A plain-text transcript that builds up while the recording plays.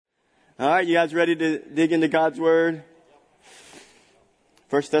All right, you guys ready to dig into God's Word?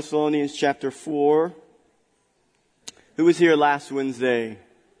 1 Thessalonians chapter 4. Who was here last Wednesday?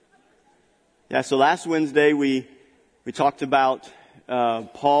 Yeah, so last Wednesday we talked about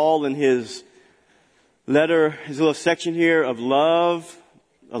Paul and his letter, his little section here of love,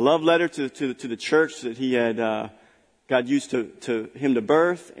 a love letter to the church that he had God used to him to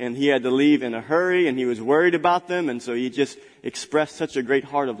birth, and he had to leave in a hurry, and he was worried about them, and so he just expressed such a great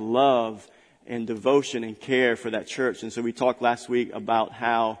heart of love and devotion and care for that church. And so we talked last week about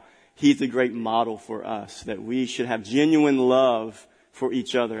how he's a great model for us, that we should have genuine love for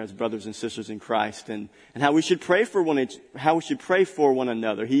each other as brothers and sisters in Christ, and how we should pray for one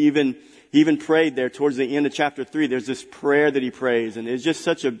another. He even prayed there towards the end of chapter 3. There's this prayer that he prays, and it's just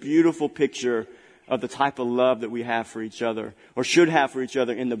such a beautiful picture of the type of love that we have for each other, or should have for each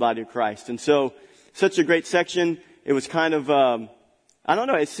other in the body of Christ. And so, such a great section. It was kind of,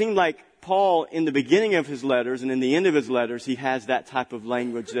 it seemed like Paul, in the beginning of his letters and in the end of his letters, he has that type of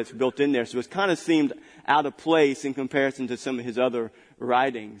language that's built in there. So it kind of seemed out of place in comparison to some of his other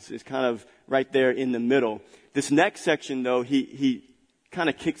writings. It's kind of right there in the middle. This next section, though, he kind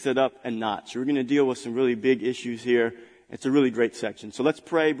of kicks it up a notch. We're going to deal with some really big issues here. It's a really great section. So let's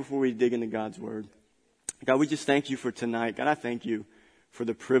pray before we dig into God's Word. God, we just thank you for tonight. God, I thank you for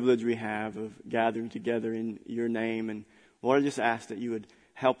the privilege we have of gathering together in your name. And Lord, I just ask that you would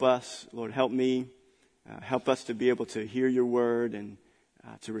help us. Lord, help me. Help us to be able to hear your word and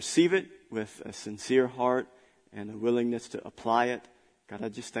to receive it with a sincere heart and a willingness to apply it. God, I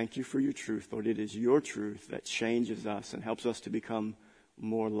just thank you for your truth. Lord, it is your truth that changes us and helps us to become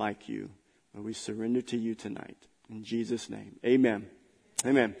more like you. Lord, we surrender to you tonight. In Jesus' name, amen.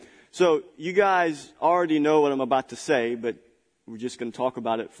 Amen. So you guys already know what I'm about to say, but we're just going to talk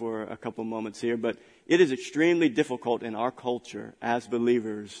about it for a couple moments here. But it is extremely difficult in our culture as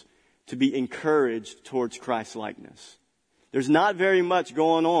believers to be encouraged towards Christ-likeness. There's not very much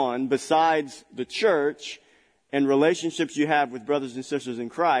going on besides the church and relationships you have with brothers and sisters in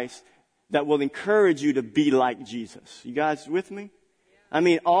Christ that will encourage you to be like Jesus. You guys with me? I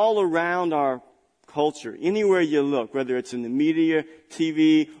mean, all around our culture, anywhere you look, whether it's in the media,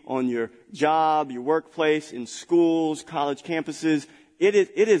 TV, on your job, your workplace, in schools, college campuses, it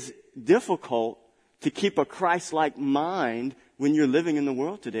is difficult to keep a Christ-like mind when you're living in the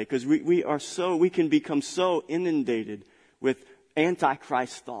world today, because we can become so inundated with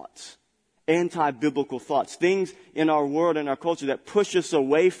anti-Christ thoughts, anti-biblical thoughts, things in our world and our culture that push us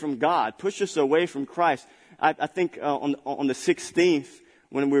away from God, push us away from Christ. I think on the 16th,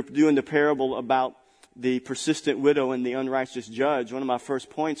 when we were doing the parable about the persistent widow and the unrighteous judge, one of my first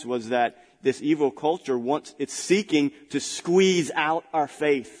points was that this evil culture it's seeking to squeeze out our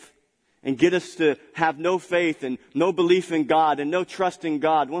faith and get us to have no faith and no belief in God and no trust in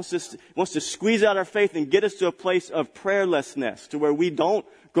God. Wants to squeeze out our faith and get us to a place of prayerlessness, to where we don't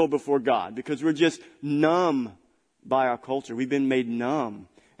go before God because we're just numb by our culture. We've been made numb.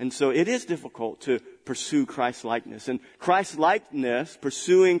 And so it is difficult to pursue Christ-likeness. And Christ-likeness,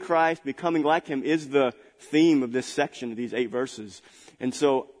 pursuing Christ, becoming like Him, is the theme of this section of these 8 verses. And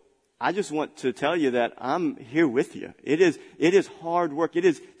so I just want to tell you that I'm here with you. It is hard work.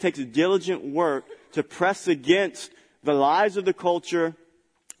 It takes diligent work to press against the lies of the culture,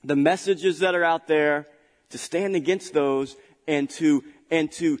 the messages that are out there, to stand against those and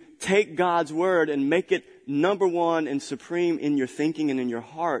to take God's word and make it number one and supreme in your thinking and in your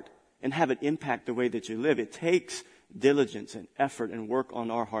heart and have it impact the way that you live. It takes diligence and effort and work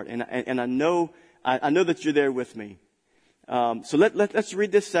on our heart. And I know that you're there with me. So let's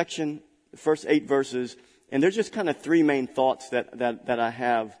read this section, the first 8 verses. And there's just kind of 3 main thoughts that I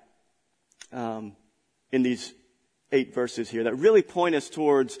have in these 8 verses here that really point us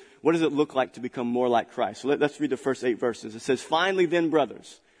towards what does it look like to become more like Christ. So let's read the first 8 verses. It says, "Finally then,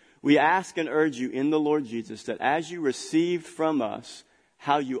 brothers, we ask and urge you in the Lord Jesus that as you received from us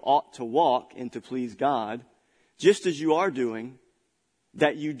how you ought to walk and to please God, just as you are doing,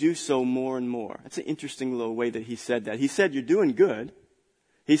 that you do so more and more." That's an interesting little way that he said that. He said, you're doing good.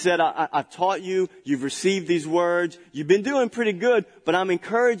 He said, I've taught you, you've received these words, you've been doing pretty good, but I'm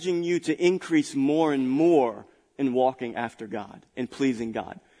encouraging you to increase more and more in walking after God and pleasing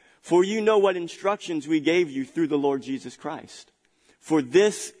God. For you know what instructions we gave you through the Lord Jesus Christ. For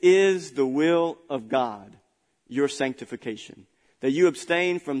this is the will of God, your sanctification, that you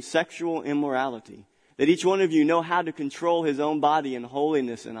abstain from sexual immorality, that each one of you know how to control his own body in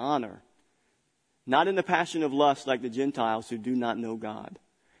holiness and honor, not in the passion of lust like the Gentiles who do not know God,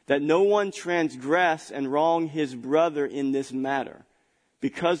 that no one transgress and wrong his brother in this matter,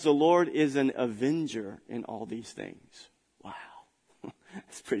 because the Lord is an avenger in all these things. Wow.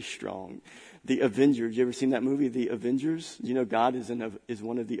 That's pretty strong. The Avengers. You ever seen that movie, The Avengers? You know God is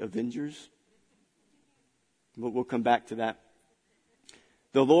one of the Avengers? We'll come back to that.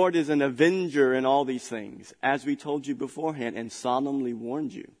 The Lord is an avenger in all these things, as we told you beforehand and solemnly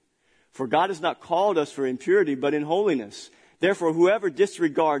warned you. For God has not called us for impurity, but in holiness. Therefore, whoever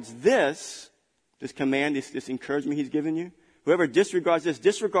disregards this command, this encouragement he's given you, whoever disregards this,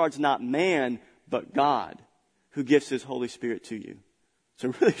 disregards not man, but God, who gives his Holy Spirit to you. It's a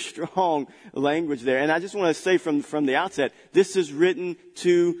really strong language there. And I just want to say from the outset, this is written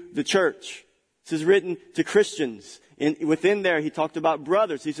to the church. This is written to Christians. Within there, he talked about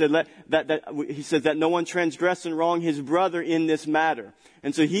brothers. He said he says that no one transgress and wrong his brother in this matter.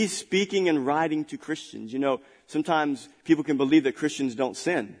 And so he's speaking and writing to Christians. You know, sometimes people can believe that Christians don't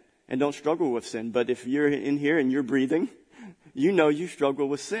sin and don't struggle with sin. But if you're in here and you're breathing, you know you struggle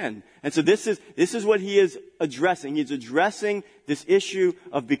with sin. And so this is what he is addressing. He's addressing this issue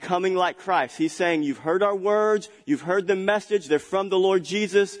of becoming like Christ. He's saying, you've heard our words, you've heard the message, they're from the Lord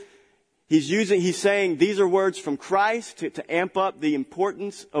Jesus. He's saying these are words from Christ to amp up the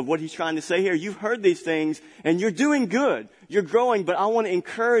importance of what he's trying to say here. You've heard these things and you're doing good. You're growing, but I want to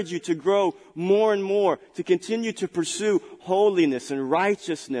encourage you to grow more and more, to continue to pursue holiness and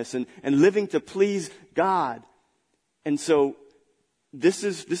righteousness and living to please God. And so this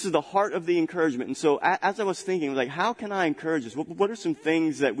is the heart of the encouragement. And so as I was thinking, like, how can I encourage us? What are some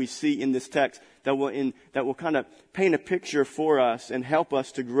things that we see in this text that will kind of paint a picture for us and help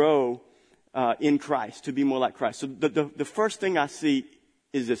us to grow in Christ, to be more like Christ? So the first thing I see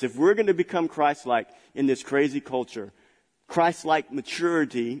is this. If we're going to become Christ-like in this crazy culture, Christ-like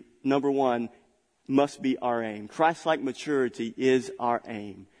maturity, number one, must be our aim. Christ-like maturity is our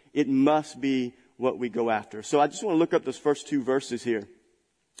aim. It must be what we go after. So I just want to look up those first two verses here.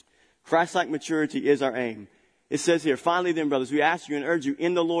 Christ-like maturity is our aim. It says here, finally then, brothers, we ask you and urge you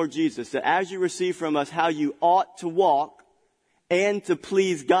in the Lord Jesus that as you receive from us how you ought to walk and to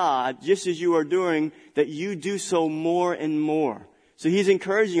please God, just as you are doing, that you do so more and more. So he's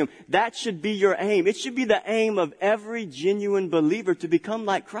encouraging them. That should be your aim. It should be the aim of every genuine believer to become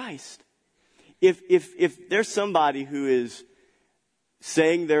like Christ. If there's somebody who is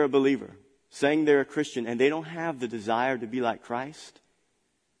saying they're a believer, saying they're a Christian, and they don't have the desire to be like Christ,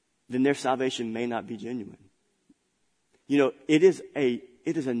 then their salvation may not be genuine. You know, it is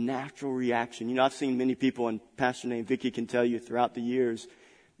a natural reaction. You know, I've seen many people, and Pastor named Vicky can tell you throughout the years,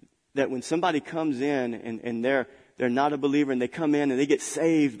 that when somebody comes in and they're not a believer and they come in and they get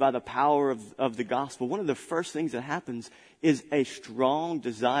saved by the power of the gospel, one of the first things that happens is a strong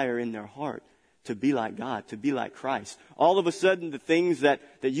desire in their heart to be like God, to be like Christ. All of a sudden, the things that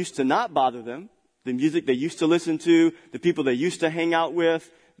used to not bother them, the music they used to listen to, the people they used to hang out with,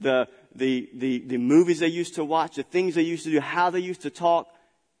 the movies they used to watch, the things they used to do, how they used to talk,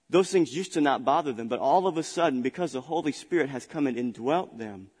 those things used to not bother them. But all of a sudden, because the Holy Spirit has come and indwelt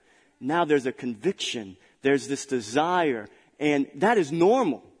them, now there's a conviction. There's this desire. And that is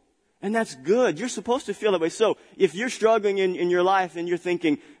normal. And that's good. You're supposed to feel that way. So if you're struggling in your life and you're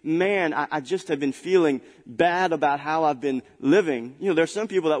thinking, man, I just have been feeling bad about how I've been living. You know, there's some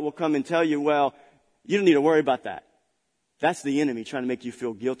people that will come and tell you, well, you don't need to worry about that. That's the enemy trying to make you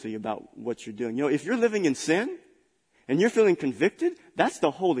feel guilty about what you're doing. You know, if you're living in sin and you're feeling convicted, that's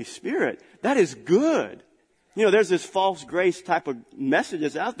the Holy Spirit. That is good. You know, there's this false grace type of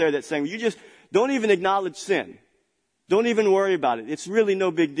messages out there that's saying, you just don't even acknowledge sin. Don't even worry about it. It's really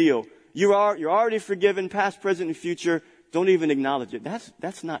no big deal. You're already forgiven, past, present, and future. Don't even acknowledge it.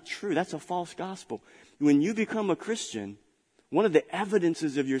 That's not true. That's a false gospel. When you become a Christian, one of the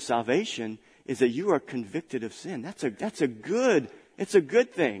evidences of your salvation is that you are convicted of sin. It's a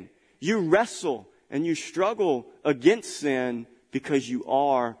good thing. You wrestle and you struggle against sin because you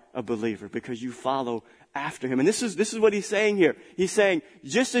are a believer, because you follow after him. And this is what he's saying here. He's saying,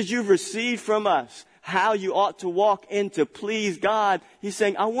 just as you've received from us how you ought to walk and to please God, he's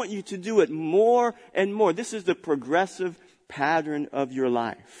saying, I want you to do it more and more. This is the progressive pattern of your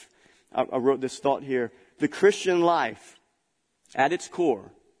life. I wrote this thought here. The Christian life, at its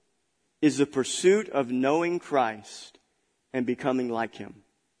core, is the pursuit of knowing Christ and becoming like him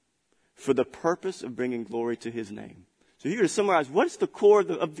for the purpose of bringing glory to his name. So here to summarize, what's the core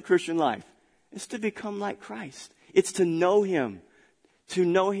of the Christian life? It's to become like Christ. It's to know him,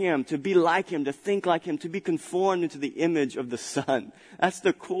 to be like him, to think like him, to be conformed into the image of the Son. That's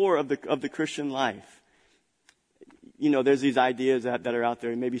the core of the Christian life. You know, there's these ideas that are out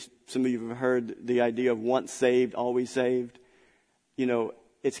there. Maybe some of you have heard the idea of once saved, always saved. You know,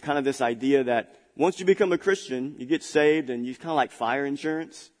 it's kind of this idea that once you become a Christian, you get saved and you kind of like fire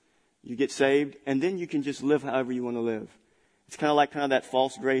insurance. You get saved and then you can just live however you want to live. It's kind of that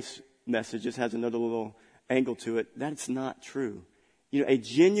false grace message. Just has another little angle to it. That's not true. A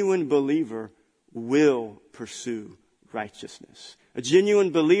genuine believer will pursue righteousness. A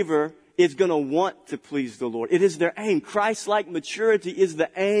genuine believer is going to want to please the Lord. It is their aim. Christ-like maturity is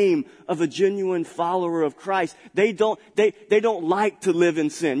the aim of a genuine follower of Christ. They don't like to live in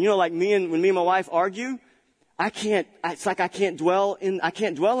sin. Like when me and my wife argue, it's like I can't dwell in that. I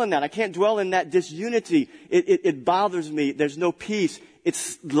can't dwell in that disunity. It bothers me. There's no peace.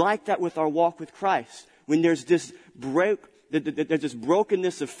 It's like that with our walk with Christ. When there's this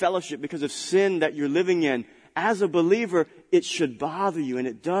brokenness of fellowship because of sin that you're living in, as a believer, it should bother you, and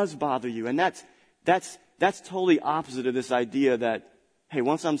it does bother you. And that's totally opposite of this idea that, hey,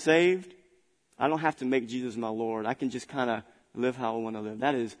 once I'm saved, I don't have to make Jesus my Lord. I can just kind of live how I want to live.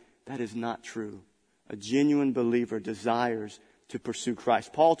 That is not true. A genuine believer desires to pursue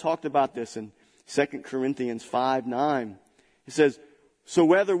Christ. Paul talked about this in 2 Corinthians 5:9. He says, so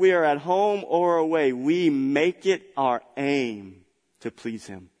whether we are at home or away, we make it our aim to please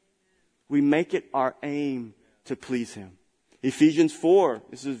Him. We make it our aim to please Him. Ephesians 4.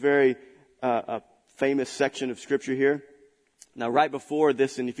 This is a very famous section of Scripture here. Now, right before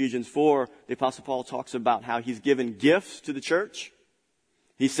this in Ephesians 4, the Apostle Paul talks about how he's given gifts to the church.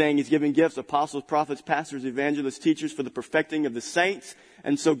 He's saying he's giving gifts, apostles, prophets, pastors, evangelists, teachers for the perfecting of the saints.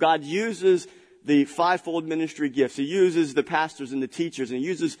 And so God uses the fivefold ministry gifts. He uses the pastors and the teachers, and He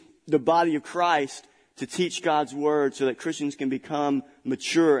uses the body of Christ to teach God's Word so that Christians can become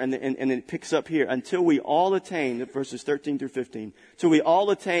mature. And it picks up here. Until we all attain, verses 13 through 15, till we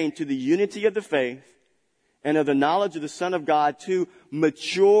all attain to the unity of the faith and of the knowledge of the Son of God, to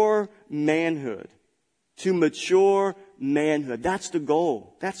mature manhood. To mature manhood. That's the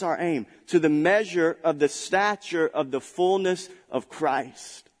goal. That's our aim. To the measure of the stature of the fullness of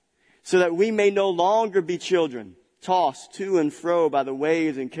Christ. So that we may no longer be children, tossed to and fro by the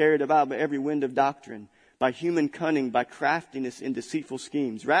waves and carried about by every wind of doctrine, by human cunning, by craftiness in deceitful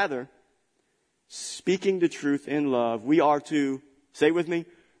schemes. Rather, speaking the truth in love, we are to, say with me,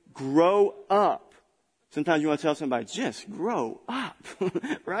 grow up. Sometimes you want to tell somebody, just grow up,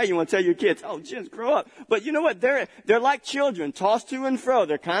 right? You want to tell your kids, oh, just grow up. But you know what? They're like children, tossed to and fro.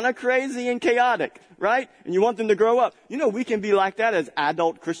 They're kind of crazy and chaotic, right? And you want them to grow up. We can be like that as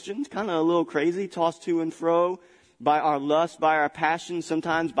adult Christians, kind of a little crazy, tossed to and fro by our lust, by our passions,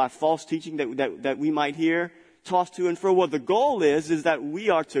 sometimes by false teaching that we might hear, tossed to and fro. Well, the goal is that we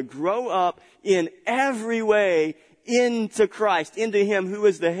are to grow up in every way into Christ, into Him who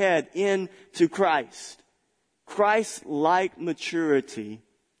is the head, into Christ. Christ-like maturity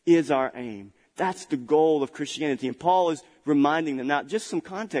is our aim. That's the goal of Christianity. And Paul is reminding them. Now, just some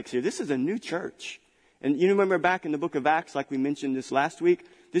context here. This is a new church. And you remember back in the book of Acts, like we mentioned this last week,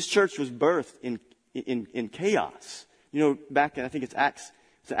 this church was birthed in chaos. Back in, I think it's Acts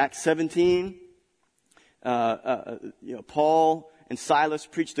 17. Paul and Silas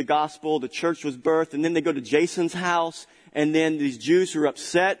preached the gospel. The church was birthed. And then they go to Jason's house. And then these Jews who are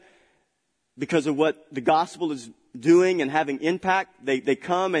upset because of what the gospel is doing and having impact, they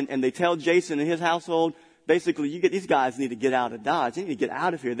come and they tell Jason and his household, basically, these guys need to get out of Dodge. They need to get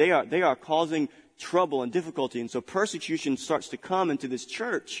out of here. They are causing trouble and difficulty. And so persecution starts to come into this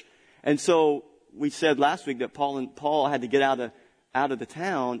church. And so we said last week that Paul had to get out of the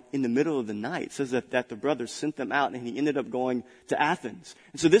town in the middle of the night. It says that the brothers sent them out, and he ended up going to Athens.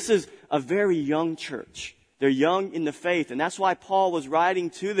 And so this is a very young church. They're young in the faith, and that's why Paul was writing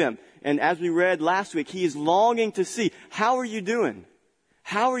to them. And as we read last week, he is longing to see, how are you doing?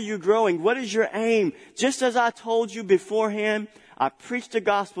 How are you growing? What is your aim? Just as I told you beforehand, I preached the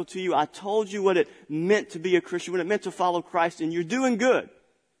gospel to you. I told you what it meant to be a Christian, what it meant to follow Christ, and you're doing good.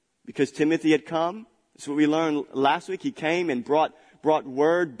 Because Timothy had come. That's what we learned last week. He came and brought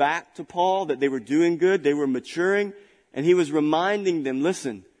word back to Paul that they were doing good, they were maturing, and he was reminding them,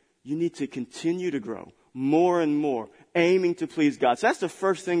 listen, you need to continue to grow more and more, aiming to please God. So that's the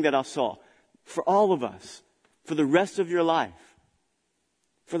first thing that I saw for all of us, for the rest of your life.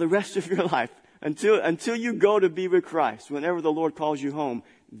 For the rest of your life, until you go to be with Christ, whenever the Lord calls you home,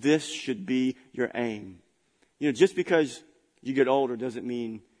 this should be your aim. Just because you get older doesn't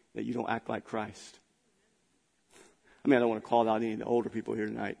mean that you don't act like Christ. I don't want to call out any of the older people here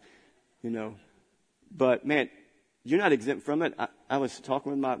tonight, But man, you're not exempt from it. I was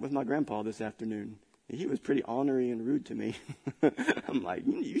talking with my grandpa this afternoon. He was pretty ornery and rude to me. I'm like,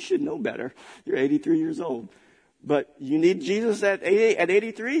 you should know better. You're 83 years old. But you need Jesus at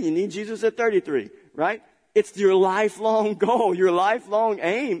 83. You need Jesus at 33, right? It's your lifelong goal. Your lifelong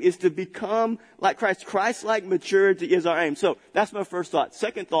aim is to become like Christ. Christ-like maturity is our aim. So that's my first thought.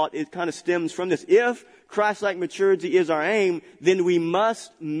 Second thought, it kind of stems from this. If Christ-like maturity is our aim, then we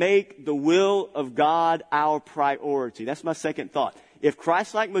must make the will of God our priority. That's my second thought. If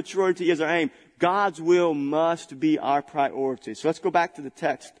Christ-like maturity is our aim, God's will must be our priority. So let's go back to the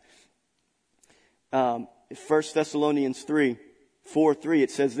text. 1 Thessalonians 4:3,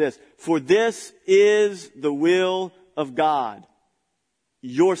 it says this, "For this is the will of God,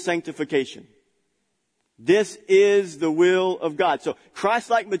 your sanctification." This is the will of God. So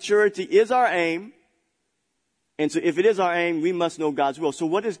Christ-like maturity is our aim. And so if it is our aim, we must know God's will. So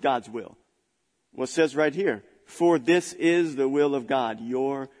what is God's will? Well, it says right here, "For this is the will of God,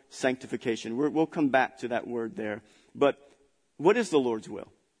 your sanctification." We'll come back to that word there. But what is the Lord's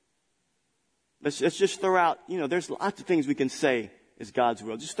will? Let's just throw out, there's lots of things we can say is God's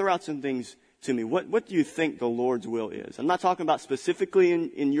will. Just throw out some things to me. What do you think the Lord's will is? I'm not talking about specifically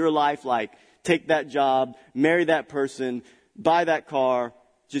in your life, like take that job, marry that person, buy that car.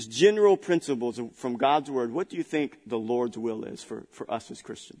 Just general principles from God's word. What do you think the Lord's will is for us as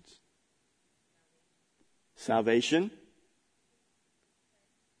Christians? Salvation.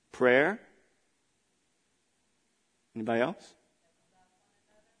 Prayer. Anybody else?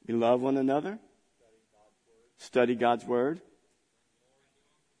 We love one another. Study God's word.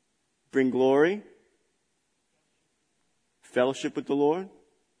 Bring glory. Fellowship with the Lord.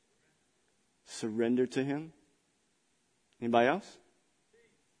 Surrender to Him. Anybody else?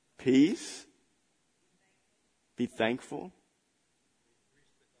 Peace. Be thankful.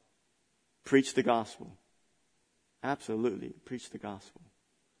 Preach the gospel. Absolutely. Preach the gospel.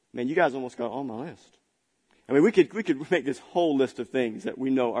 Man, you guys almost got on my list. I mean, we could make this whole list of things that we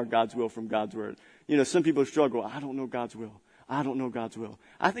know are God's will from God's word. Some people struggle. I don't know God's will. I don't know God's will.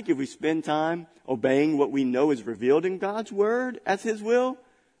 I think if we spend time obeying what we know is revealed in God's word as His will,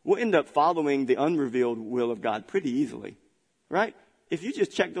 we'll end up following the unrevealed will of God pretty easily. Right? If you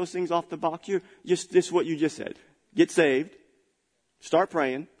just check those things off the box, this what you just said. Get saved. Start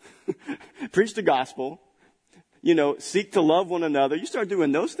praying. Preach the gospel. Seek to love one another. You start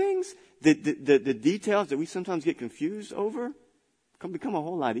doing those things, the details that we sometimes get confused over become a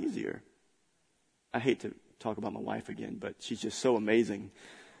whole lot easier. I hate to talk about my wife again, but she's just so amazing.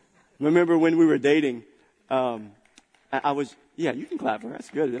 Remember when we were dating, you can clap for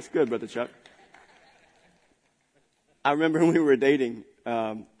her. That's good, Brother Chuck. I remember when we were dating,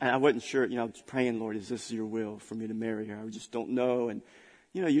 and I wasn't sure, I was praying, Lord, is this your will for me to marry her? I just don't know. And,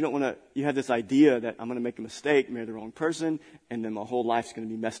 you don't want to, you have this idea that I'm going to make a mistake, marry the wrong person, and then my whole life's going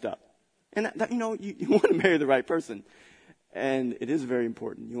to be messed up. And you want to marry the right person. And it is very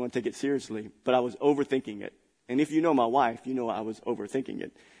important. You want to take it seriously. But I was overthinking it. And if you know my wife, you know I was overthinking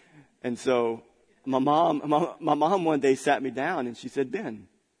it. And so my mom one day sat me down and she said, "Ben,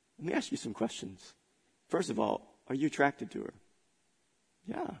 let me ask you some questions. First of all, are you attracted to her?"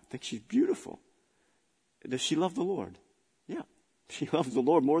 "Yeah, I think she's beautiful." "Does she love the Lord?" "Yeah, she loves the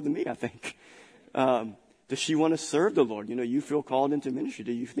Lord more than me, I think." "Does she want to serve the Lord? You feel called into ministry.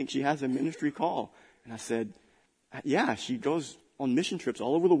 Do you think she has a ministry call?" And I said, "Yeah, she goes on mission trips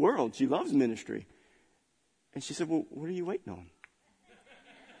all over the world. She loves ministry." And she said, "Well, what are you waiting on?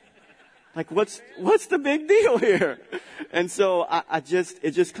 Like, what's the big deal here?" And so it's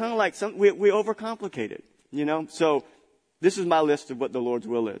just kind of like we overcomplicate it, So this is my list of what the Lord's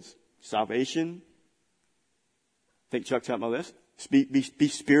will is. Salvation. I think Chuck took my list. Be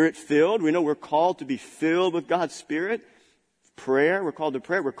Spirit filled. We know we're called to be filled with God's Spirit. Prayer. We're called to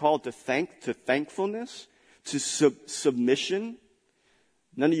prayer. We're called to thankfulness, to submission.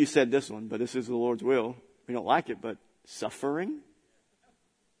 None of you said this one, but this is the Lord's will. We don't like it, but suffering.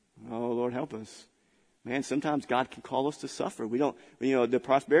 Oh, Lord, help us. Man, sometimes God can call us to suffer. We don't, the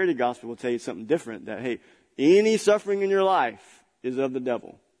prosperity gospel will tell you something different, that, hey, any suffering in your life is of the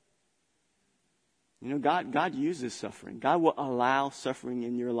devil. God uses suffering. God will allow suffering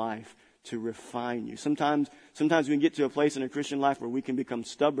in your life to refine you. Sometimes we can get to a place in a Christian life where we can become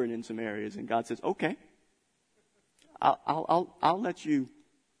stubborn in some areas, and God says, "Okay, I'll let you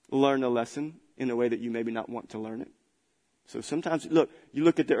learn a lesson in a way that you maybe not want to learn it." So sometimes, you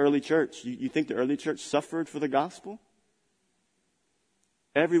look at the early church. You think the early church suffered for the gospel?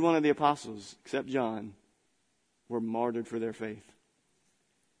 Every one of the apostles, except John, were martyred for their faith.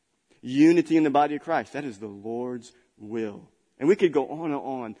 Unity in the body of Christ. That is the Lord's will. And we could go on and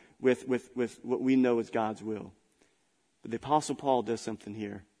on with what we know is God's will. But the Apostle Paul does something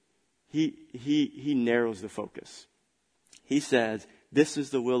here. He narrows the focus. He says, this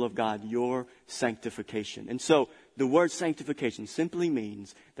is the will of God, your sanctification. And so the word sanctification simply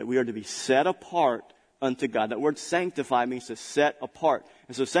means that we are to be set apart unto God. That word sanctify means to set apart.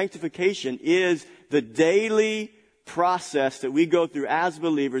 And so sanctification is the daily process that we go through as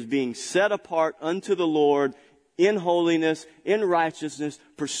believers, being set apart unto the Lord in holiness, in righteousness,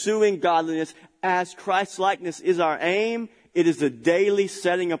 pursuing godliness. As Christ-likeness is our aim, it is the daily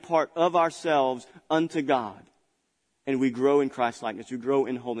setting apart of ourselves unto God. And we grow in Christ-likeness. We grow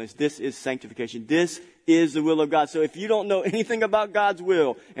in holiness. This is sanctification. This is the will of God. So if you don't know anything about God's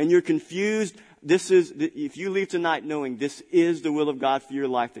will and you're confused, if you leave tonight knowing this is the will of God for your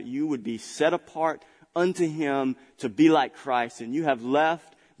life, that you would be set apart unto Him to be like Christ, and you have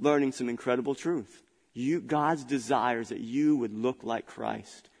left learning some incredible truth. God's desires that you would look like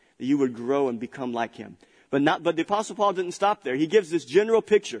Christ, that you would grow and become like Him. But the Apostle Paul didn't stop there. He gives this general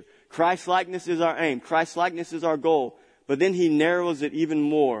picture. Christ-likeness is our aim. Christ-likeness is our goal. But then he narrows it even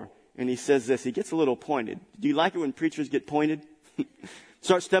more, and he says this. He gets a little pointed. Do you like it when preachers get pointed?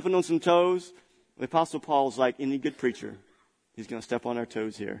 Start stepping on some toes? The Apostle Paul's like any good preacher. He's going to step on our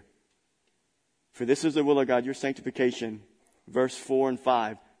toes here. For this is the will of God, your sanctification, verse 4 and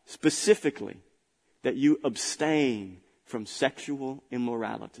 5, specifically that you abstain from sexual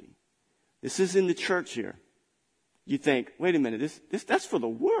immorality. This is in the church here. You think, wait a minute, that's for the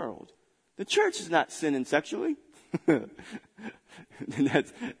world. The church is not sinning sexually. That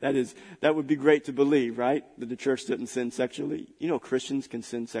would be great to believe, right? That the church doesn't sin sexually. You know, Christians can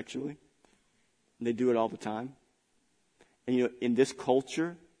sin sexually. And they do it all the time. And you know, in this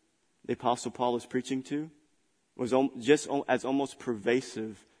culture the Apostle Paul is preaching to was just as almost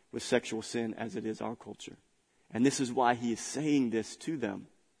pervasive with sexual sin as it is our culture. And this is why he is saying this to them.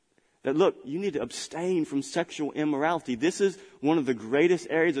 That look, you need to abstain from sexual immorality. This is one of the greatest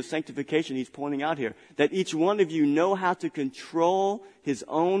areas of sanctification he's pointing out here. That each one of you know how to control his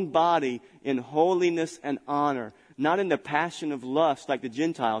own body in holiness and honor. Not in the passion of lust like the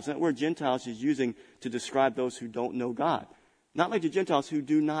Gentiles. That word Gentiles is using to describe those who don't know God. Not like the Gentiles who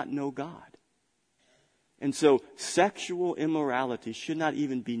do not know God. And so sexual immorality should not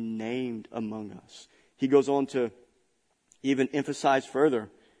even be named among us. He goes on to even emphasize further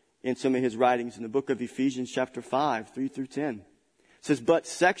in some of his writings in the book of Ephesians chapter 5, 3 through 10. It says, but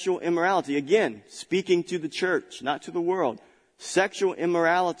sexual immorality, again, speaking to the church, not to the world, sexual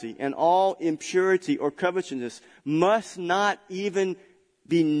immorality and all impurity or covetousness must not even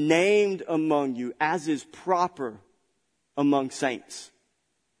be named among you as is proper among saints.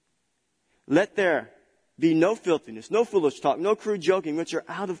 Let there be no filthiness, no foolish talk, no crude joking, which are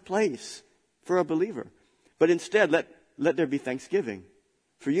out of place for a believer. But instead, let there be thanksgiving.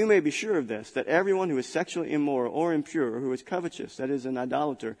 For you may be sure of this, that everyone who is sexually immoral or impure or who is covetous, that is an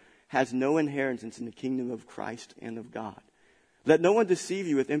idolater, has no inheritance in the kingdom of Christ and of God. Let no one deceive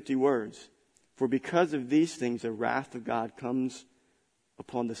you with empty words, for because of these things the wrath of God comes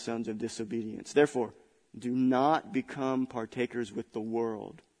upon the sons of disobedience. Therefore, do not become partakers with the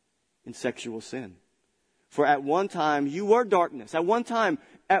world in sexual sin. For at one time you were darkness. At one time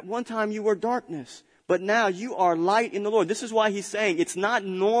you were darkness. But now you are light in the Lord. This is why he's saying it's not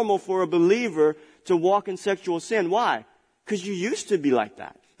normal for a believer to walk in sexual sin. Why? Because you used to be like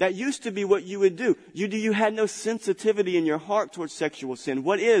that. That used to be what you would do. You had no sensitivity in your heart towards sexual sin.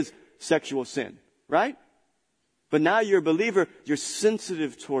 What is sexual sin? Right? But now you're a believer, you're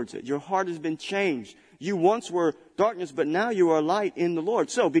sensitive towards it. Your heart has been changed. You once were darkness, but now you are light in the Lord.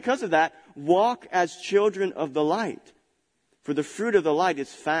 So because of that, walk as children of the light. For the fruit of the light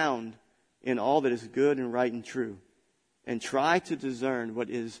is found in all that is good and right and true. And try to discern what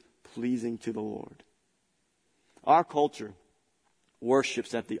is pleasing to the Lord. Our culture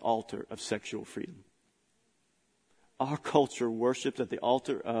worships at the altar of sexual freedom. Our culture worships at the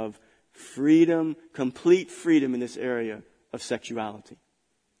altar of freedom, complete freedom in this area of sexuality.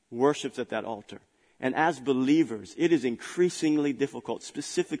 Worships at that altar. And as believers, it is increasingly difficult,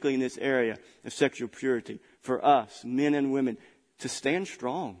 specifically in this area of sexual purity, for us, men and women, to stand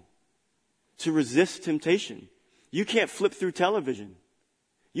strong, to resist temptation. You can't flip through television.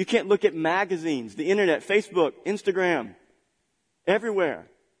 You can't look at magazines, the internet, Facebook, Instagram, everywhere.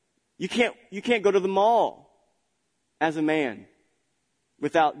 You can't go to the mall as a man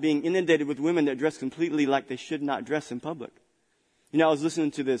without being inundated with women that dress completely like they should not dress in public. You know, I was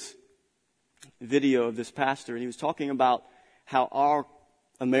listening to this video of this pastor, and he was talking about how our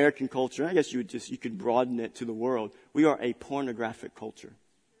American culture, I guess you could broaden it to the world, we are a pornographic culture.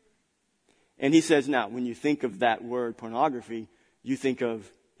 And he says, now, when you think of that word pornography, you think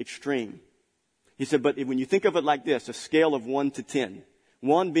of extreme. He said, but when you think of it like this, a scale of 1 to 10,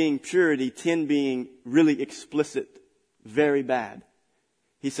 1 being purity, 10 being really explicit, very bad.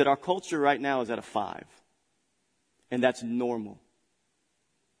 He said, our culture right now is at a 5. And that's normal.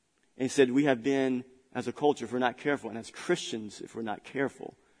 And he said, we have been, as a culture, if we're not careful, and as Christians, if we're not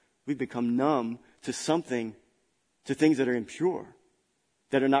careful, we've become numb to something to things that are impure,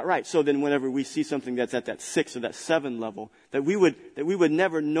 that are not right. So then whenever we see something that's at that 6 or that 7 level, that we would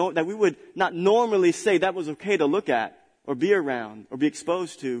never know, that we would not normally say that was okay to look at or be around or be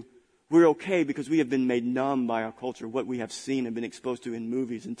exposed to, we're okay because we have been made numb by our culture, what we have seen and been exposed to in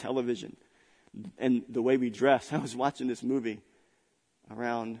movies and television and the way we dress. I was watching this movie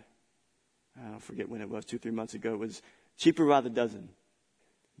around, I don't forget when it was, 2-3 months ago. It was Cheaper by the Dozen,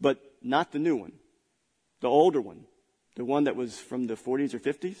 but not the new one, the older one, the one that was from the 40s or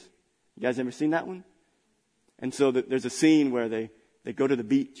 50s. You guys ever seen that one? And so there's a scene where they go to the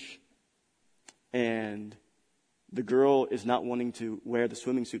beach and the girl is not wanting to wear the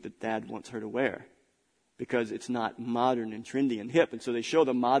swimming suit that dad wants her to wear because it's not modern and trendy and hip. And so they show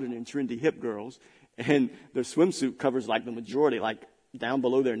the modern and trendy hip girls, and their swimsuit covers like the majority, like down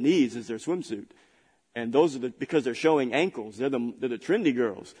below their knees is their swimsuit. And those are because they're showing ankles. They're the trendy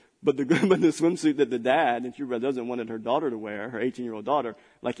girls. But the swimsuit that the dad, and she doesn't wanted her daughter to wear, her 18-year-old daughter,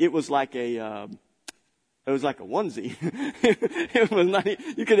 like it was like a onesie. It was not,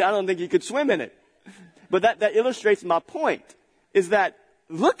 I don't think you could swim in it. But that illustrates my point, is that,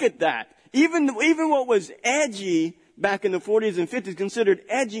 look at that. Even what was edgy back in the 40s and 50s, considered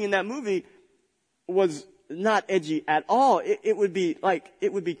edgy in that movie, was not edgy at all. It would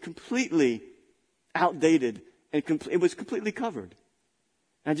be completely outdated, and it was completely covered.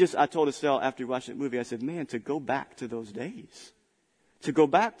 I told Estelle after watching the movie, I said, man, to go back to those days, to go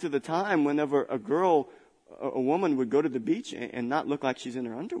back to the time whenever a woman would go to the beach and not look like she's in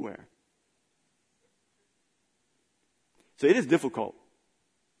her underwear. So it is difficult.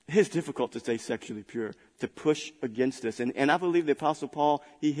 It is difficult to stay sexually pure, to push against this. And I believe the Apostle Paul,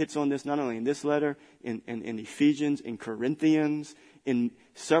 he hits on this not only in this letter, in Ephesians, in Corinthians, in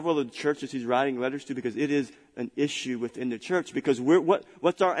several of the churches he's writing letters to, because it is an issue within the church. Because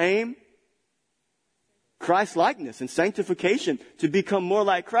what's our aim? Christ-likeness and sanctification, to become more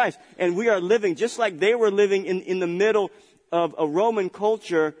like Christ. And we are living just like they were living in the middle of a Roman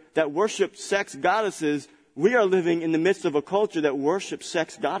culture that worshiped sex goddesses. We are living in the midst of a culture that worships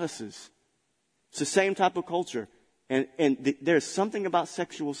sex goddesses. It's the same type of culture. And there's something about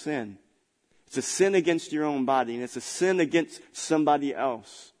sexual sin. It's a sin against your own body, and it's a sin against somebody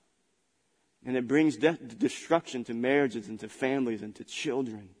else. And it brings destruction to marriages and to families and to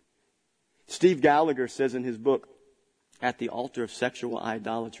children. Steve Gallagher says in his book, At the Altar of Sexual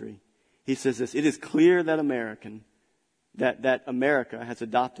Idolatry, he says this: it is clear that America has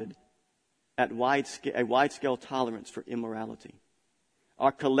adopted a wide-scale tolerance for immorality.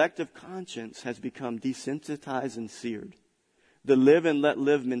 Our collective conscience has become desensitized and seared. The live and let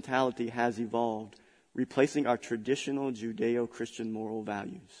live mentality has evolved, replacing our traditional Judeo-Christian moral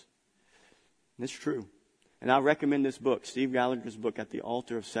values. And it's true. And I recommend this book, Steve Gallagher's book, At the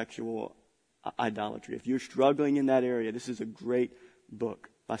Altar of Sexual Idolatry. If you're struggling in that area, this is a great book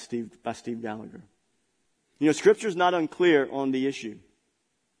by Steve Gallagher. You know, Scripture's not unclear on the issue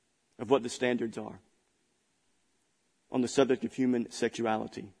of what the standards are on the subject of human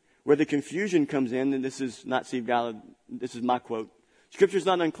sexuality. Where the confusion comes in, and this is not Steve Gallagher, this is my quote, Scripture's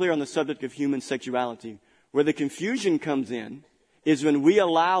not unclear on the subject of human sexuality. Where the confusion comes in is when we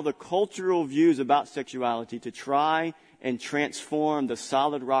allow the cultural views about sexuality to try and transform the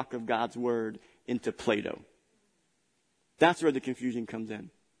solid rock of God's Word into Play-Doh. That's where the confusion comes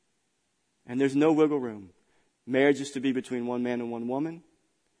in. And there's no wiggle room. Marriage is to be between one man and one woman,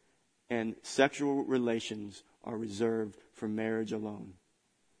 and sexual relations are reserved for marriage alone.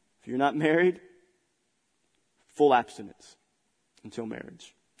 If you're not married, full abstinence until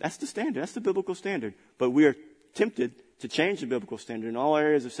marriage. That's the standard. That's the biblical standard. But we are tempted to change the biblical standard in all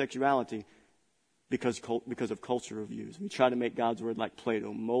areas of sexuality because of cultural views. We try to make God's Word like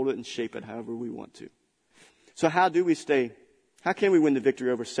Play-Doh, mold it and shape it however we want to. So how can we win the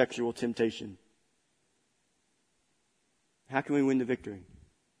victory over sexual temptation? How can we win the victory?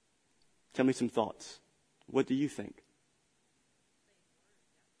 Tell me some thoughts. What do you think?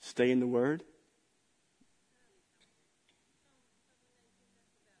 Stay in the Word?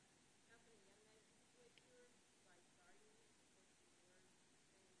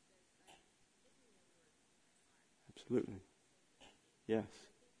 Absolutely. Yes.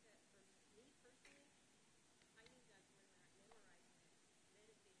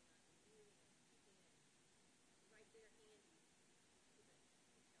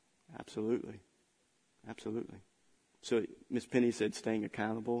 Absolutely. Absolutely. So Miss Penny said staying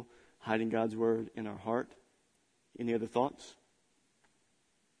accountable, hiding God's Word in our heart. Any other thoughts?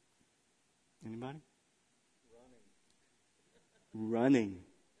 Anybody? Running.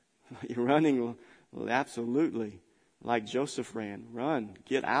 You're running. Well, absolutely. Like Joseph ran. Run.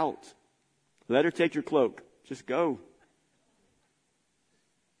 Get out. Let her take your cloak. Just go.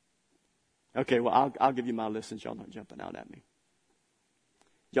 Okay, well, I'll give you my list since y'all aren't jumping out at me.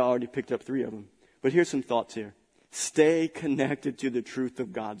 Y'all already picked up 3 of them. But here's some thoughts here. Stay connected to the truth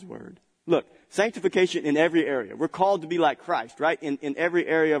of God's Word. Look, sanctification in every area. We're called to be like Christ, right? In every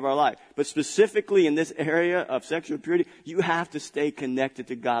area of our life. But specifically in this area of sexual purity, you have to stay connected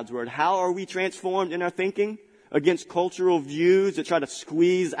to God's Word. How are we transformed in our thinking against cultural views that try to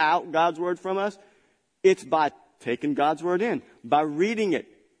squeeze out God's Word from us? It's by taking God's Word in, by reading it,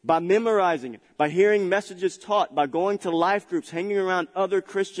 by memorizing it, by hearing messages taught, by going to life groups, hanging around other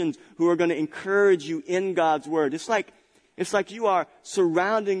Christians who are going to encourage you in God's Word. It's like you are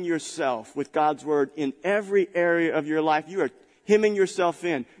surrounding yourself with God's Word in every area of your life. You are hemming yourself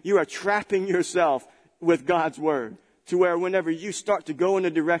in. You are trapping yourself with God's Word to where whenever you start to go in a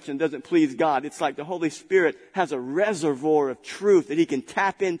direction that doesn't please God, it's like the Holy Spirit has a reservoir of truth that He can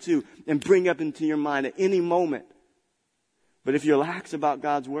tap into and bring up into your mind at any moment. But if you're lax about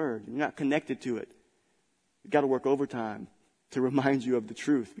God's Word, you're not connected to it, you've got to work overtime to remind you of the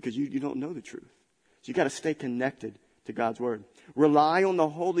truth because you don't know the truth. So you've got to stay connected to God's Word. Rely on the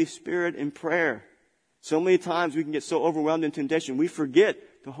Holy Spirit in prayer. So many times we can get so overwhelmed in temptation, we forget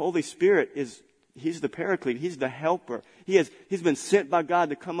the Holy Spirit He's the paraclete. He's the helper. He's been sent by God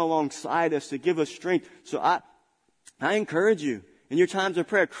to come alongside us to give us strength. So I encourage you, in your times of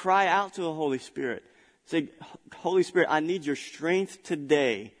prayer, cry out to the Holy Spirit. Say, Holy Spirit, I need your strength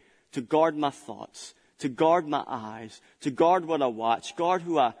today to guard my thoughts, to guard my eyes, to guard what I watch, guard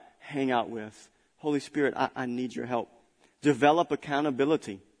who I hang out with. Holy Spirit, I need your help. Develop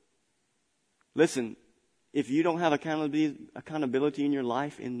accountability. Listen, if you don't have accountability in your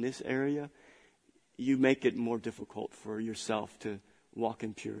life in this area, you make it more difficult for yourself to walk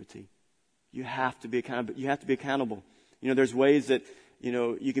in purity. You have to be accountable. You have to be accountable. There's ways that,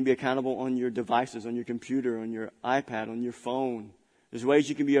 you can be accountable on your devices, on your computer, on your iPad, on your phone. There's ways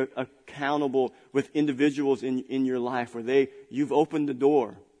you can be accountable with individuals in your life where you've opened the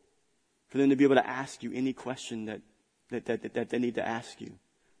door for them to be able to ask you any question that they need to ask you.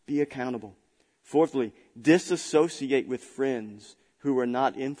 Be accountable. Fourthly, disassociate with friends who are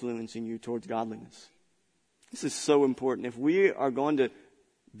not influencing you towards godliness. This is so important. If we are going to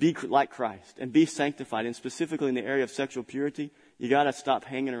be like Christ and be sanctified, and specifically in the area of sexual purity, you got to stop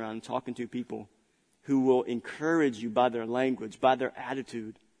hanging around and talking to people who will encourage you by their language, by their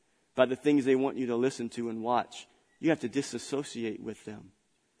attitude, by the things they want you to listen to and watch. You have to disassociate with them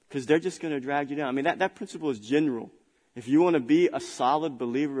because they're just going to drag you down. I mean, that principle is general. If you want to be a solid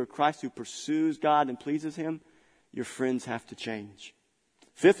believer of Christ who pursues God and pleases Him, your friends have to change.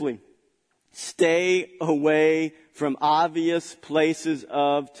 Fifthly, stay away from obvious places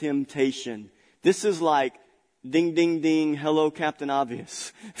of temptation. This is like ding, ding, ding, hello, Captain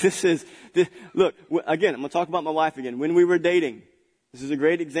Obvious. Look, again, I'm going to talk about my wife again. When we were dating, this is a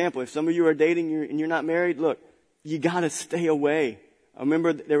great example. If some of you are dating and you're not married, look, you got to stay away. I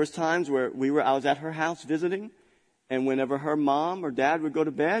remember there was times where I was at her house visiting, and whenever her mom or dad would go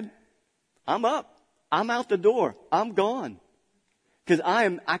to bed, I'm up. I'm out the door. I'm gone. Because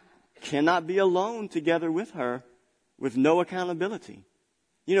I cannot be alone together with her with no accountability.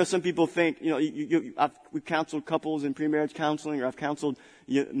 Some people think, we've counseled couples in premarriage counseling, or I've counseled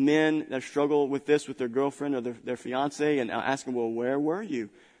men that struggle with this with their girlfriend or their fiance, and I ask them, well, where were you?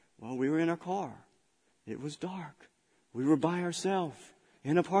 Well, we were in our car. It was dark. We were by ourselves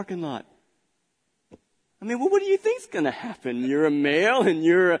in a parking lot. I mean, what do you think's going to happen? You're a male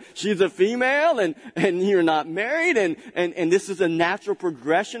and she's a female and you're not married and this is a natural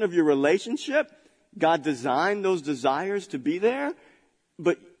progression of your relationship. God designed those desires to be there,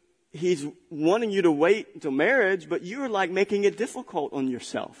 but He's wanting you to wait until marriage, but you're like making it difficult on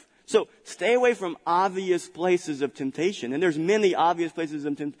yourself. So stay away from obvious places of temptation. And there's many obvious places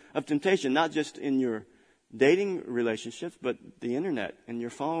of temptation, not just in your dating relationships, but the internet and your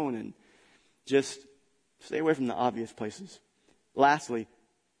phone, and just stay away from the obvious places. Lastly,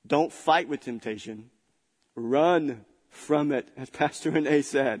 don't fight with temptation. Run from it, as Pastor Renee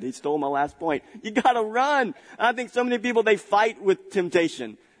said. He stole my last point. You gotta run. I think so many people, they fight with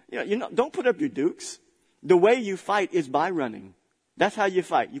temptation. Don't put up your dukes. The way you fight is by running. That's how you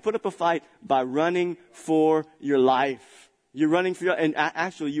fight. You put up a fight by running for your life. You're running for and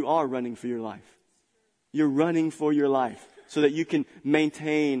actually you are running for your life. You're running for your life so that you can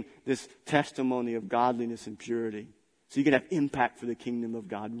maintain this testimony of godliness and purity. So you can have impact for the kingdom of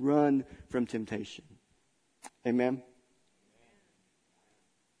God. Run from temptation. Amen?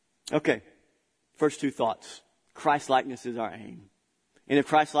 Okay. First two thoughts. Christ-likeness is our aim. And if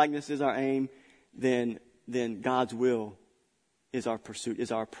Christ-likeness is our aim, then God's will is our pursuit,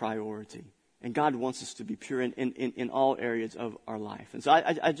 is our priority. And God wants us to be pure in all areas of our life. And so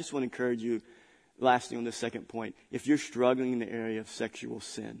I just want to encourage you, lastly, on the second point, if you're struggling in the area of sexual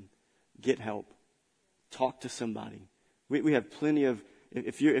sin, get help. Talk to somebody. We have plenty of,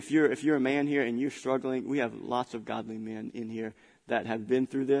 if you're a man here and you're struggling, we have lots of godly men in here that have been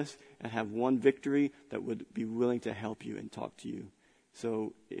through this and have won victory that would be willing to help you and talk to you.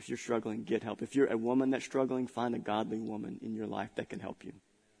 So if you're struggling, get help. If you're a woman that's struggling, find a godly woman in your life that can help you.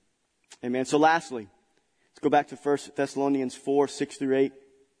 Amen. So lastly, let's go back to 1 Thessalonians 4, 6 through 8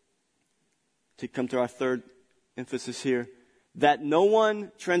 to come to our third emphasis here. That no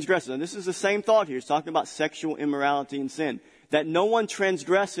one transgresses. And this is the same thought here. He's talking about sexual immorality and sin. That no one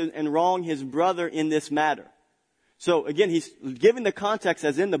transgresses and wrong his brother in this matter. So again, he's giving the context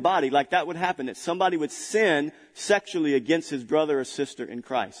as in the body, like that would happen, that somebody would sin sexually against his brother or sister in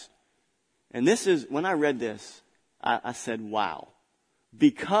Christ. And this is, when I read this, I said, wow.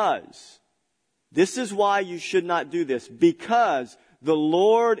 Because, this is why you should not do this. Because the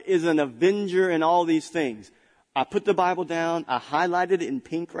Lord is an avenger in all these things. I put the Bible down. I highlighted it in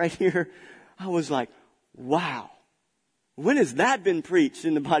pink right here. I was like, wow. When has that been preached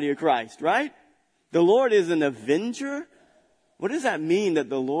in the body of Christ, right? The Lord is an avenger? What does that mean, that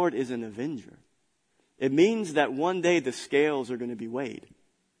the Lord is an avenger? It means that one day the scales are going to be weighed.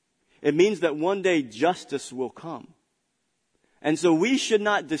 It means that one day justice will come. And so we should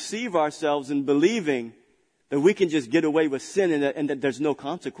not deceive ourselves in believing that we can just get away with sin and that there's no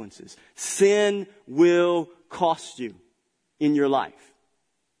consequences. Sin will cost you in your life.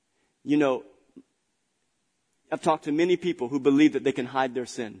 You know, I've talked to many people who believe that they can hide their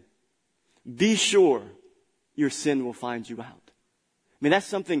sin. Be sure your sin will find you out. I mean, that's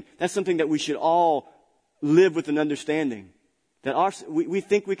something that we should all live with an understanding. That we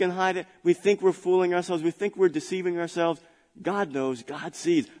think we can hide it. We think we're fooling ourselves. We think we're deceiving ourselves. God knows. God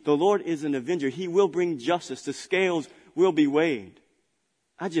sees. The Lord is an avenger. He will bring justice. The scales will be weighed.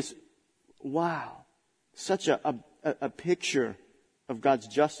 Wow. Such a picture of God's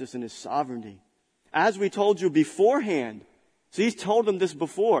justice and His sovereignty. As we told you beforehand. So He's told them this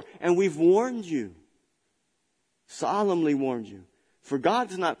before. And we've warned you. Solemnly warned you. For God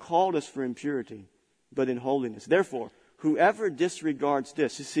has not called us for impurity, but in holiness. Therefore, whoever disregards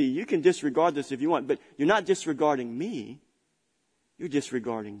this. You see, you can disregard this if you want, but you're not disregarding me. You're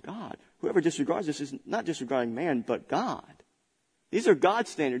disregarding God. Whoever disregards this is not disregarding man, but God. These are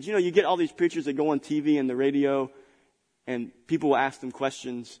God's standards. You know, you get all these preachers that go on TV and the radio, and people will ask them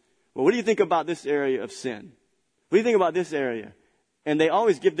questions. Well, what do you think about this area of sin? What do you think about this area? And they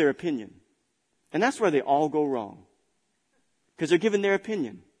always give their opinion. And that's where they all go wrong. Because they're giving their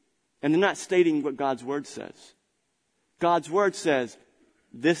opinion. And they're not stating what God's Word says. God's Word says,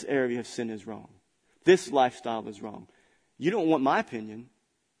 this area of sin is wrong. This lifestyle is wrong. You don't want my opinion.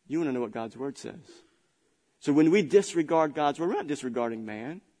 You want to know what God's Word says. So when we disregard God's Word, we're not disregarding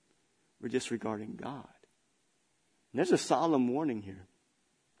man. We're disregarding God. And there's a solemn warning here.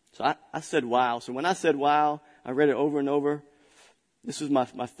 So I said, wow. So when I said, wow, I read it over and over. This was my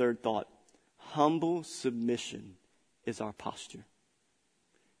third thought. Humble submission is our posture.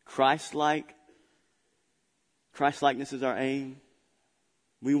 Christ-likeness is our aim.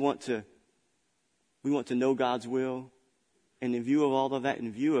 We want to know God's will. And in view of all of that,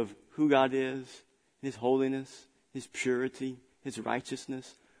 in view of who God is, His holiness, His purity, His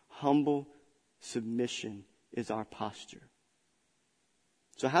righteousness, humble submission is our posture.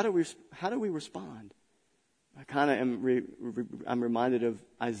 So how do we respond? I kind of I'm reminded of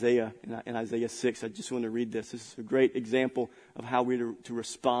Isaiah in Isaiah 6. I just want to read this. This is a great example of how we're to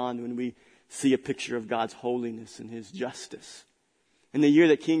respond when we see a picture of God's holiness and His justice. In the year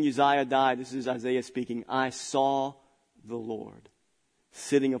that King Uzziah died, this is Isaiah speaking, I saw the Lord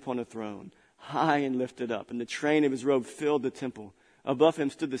sitting upon a throne, high and lifted up, and the train of His robe filled the temple. Above Him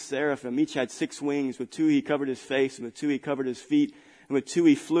stood the seraphim. Each had 6 wings. With 2 He covered His face, and with 2 He covered His feet, and with 2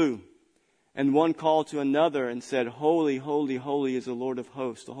 He flew. And one called to another and said, Holy, holy, holy is the Lord of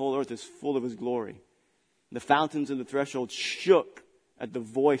hosts. The whole earth is full of His glory. The fountains of the threshold shook at the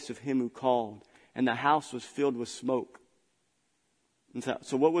voice of Him who called, and the house was filled with smoke. And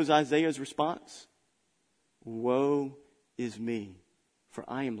so what was Isaiah's response? Woe is me, for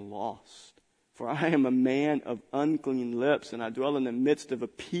I am lost. For I am a man of unclean lips, and I dwell in the midst of a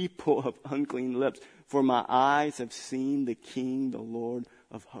people of unclean lips. For my eyes have seen the King, the Lord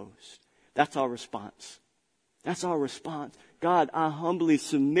of hosts. That's our response. That's our response. God, I humbly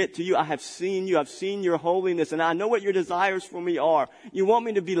submit to you. I have seen you. I've seen your holiness, and I know what your desires for me are. You want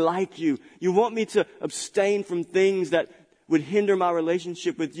me to be like you. You want me to abstain from things that would hinder my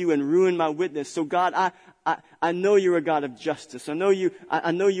relationship with you and ruin my witness. So God, I know you're a God of justice. I know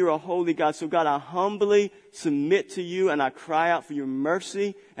you're a holy God. So God, I humbly submit to you and I cry out for your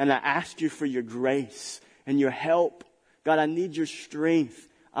mercy and I ask you for your grace and your help. God, I need your strength.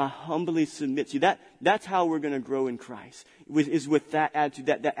 I humbly submit to you. That's how we're going to grow in Christ, is with that attitude,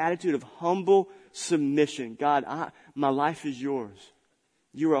 that attitude of humble submission. God, my life is yours.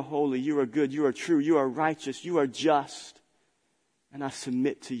 You are holy, you are good, you are true, you are righteous, you are just. And I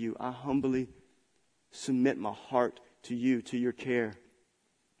submit to you. I humbly submit my heart to you, to your care.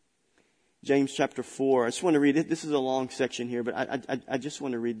 James chapter 4. I just want to read it. This is a long section here, but I just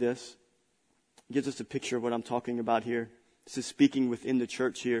want to read this. It gives us a picture of what I'm talking about here. This is speaking within the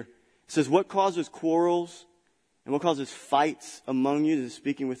church here. It says, what causes quarrels and what causes fights among you? This is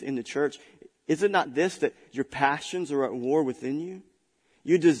speaking within the church. Is it not this, that your passions are at war within you?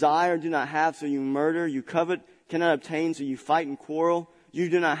 You desire, do not have, so you murder. You covet, cannot obtain, so you fight and quarrel.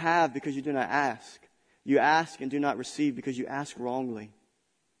 You do not have because you do not ask. You ask and do not receive because you ask wrongly,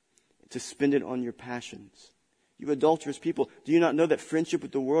 to spend it on your passions. You adulterous people, do you not know that friendship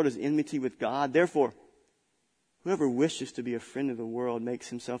with the world is enmity with God? Therefore, whoever wishes to be a friend of the world makes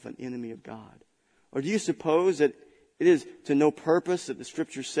himself an enemy of God. Or do you suppose that it is to no purpose that the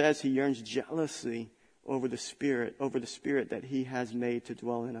Scripture says he yearns jealously over the Spirit that he has made to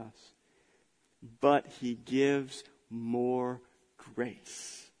dwell in us? But he gives more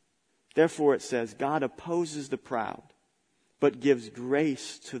grace. Therefore it says, God opposes the proud, but gives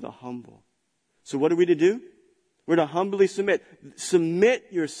grace to the humble. So what are we to do? We're to humbly submit. Submit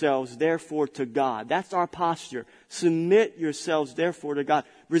yourselves, therefore, to God. That's our posture. Submit yourselves, therefore, to God.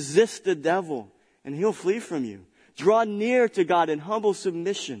 Resist the devil, and he'll flee from you. Draw near to God in humble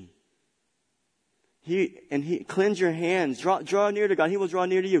submission. Cleanse your hands. Draw near to God. He will draw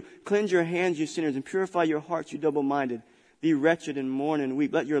near to you. Cleanse your hands, you sinners, and purify your hearts, you double-minded. Be wretched and mourn and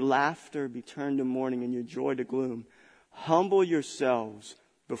weep. Let your laughter be turned to mourning and your joy to gloom. Humble yourselves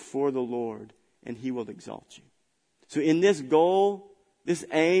before the Lord, and he will exalt you. So in this goal, this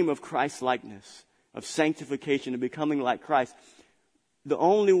aim of Christ-likeness, of sanctification, of becoming like Christ, the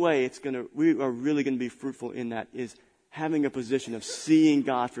only way we are really going to be fruitful in that is having a position of seeing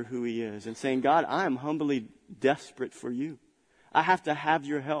God for who he is and saying, God, I am humbly desperate for you. I have to have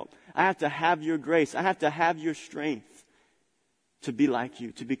your help. I have to have your grace. I have to have your strength to be like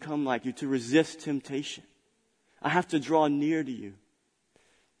you, to become like you, to resist temptation. I have to draw near to you.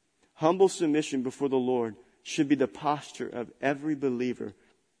 Humble submission before the Lord should be the posture of every believer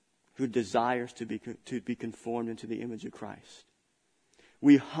who desires to be conformed into the image of Christ.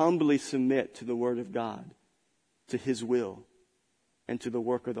 We humbly submit to the Word of God, to his will, and to the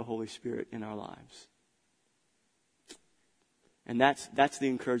work of the Holy Spirit in our lives. And that's the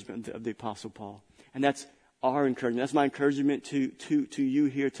encouragement of the Apostle Paul. And that's our encouragement. That's my encouragement to you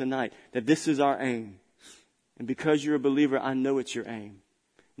here tonight, that this is our aim. And because you're a believer, I know it's your aim.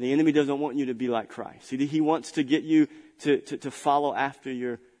 The enemy doesn't want you to be like Christ. He wants to get you to follow after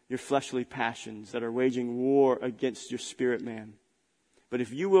your fleshly passions that are waging war against your spirit man. But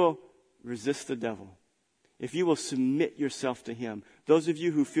if you will resist the devil, if you will submit yourself to him, those of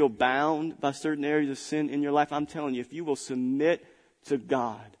you who feel bound by certain areas of sin in your life, I'm telling you, if you will submit to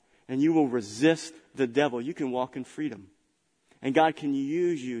God and you will resist the devil, you can walk in freedom. And God can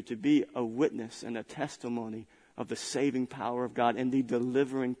use you to be a witness and a testimony of the saving power of God and the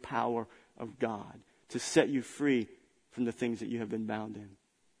delivering power of God to set you free from the things that you have been bound in.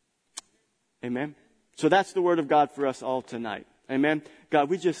 Amen? So that's the word of God for us all tonight. Amen? God,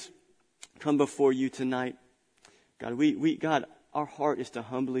 we just come before you tonight. God, God, our heart is to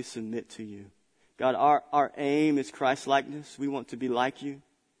humbly submit to you. God, our aim is Christ-likeness. We want to be like you.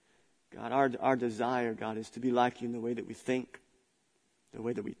 God, our desire, God, is to be like you in the way that we think, the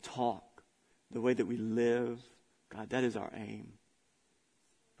way that we talk, the way that we live. God, that is our aim.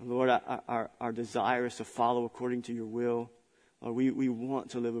 Lord, our desire is to follow according to your will. Lord, we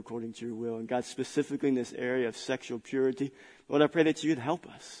want to live according to your will. And God, specifically in this area of sexual purity, Lord, I pray that you would help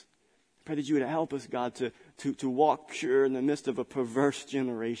us. I pray that you would help us, God, to walk pure in the midst of a perverse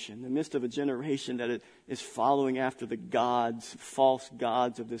generation, in the midst of a generation that is following after the gods, false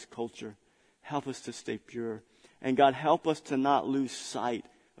gods of this culture. Help us to stay pure. And God, help us to not lose sight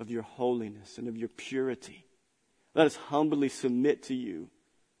of your holiness and of your purity. Let us humbly submit to you,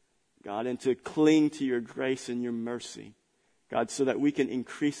 God, and to cling to your grace and your mercy, God, so that we can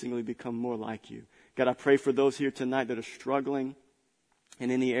increasingly become more like you. God, I pray for those here tonight that are struggling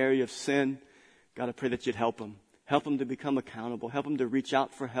in any area of sin. God, I pray that you'd help them. Help them to become accountable. Help them to reach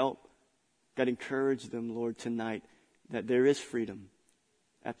out for help. God, encourage them, Lord, tonight that there is freedom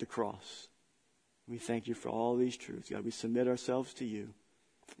at the cross. We thank you for all these truths. God, we submit ourselves to you.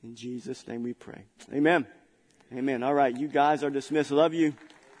 In Jesus' name we pray. Amen. Amen. All right, you guys are dismissed. Love you.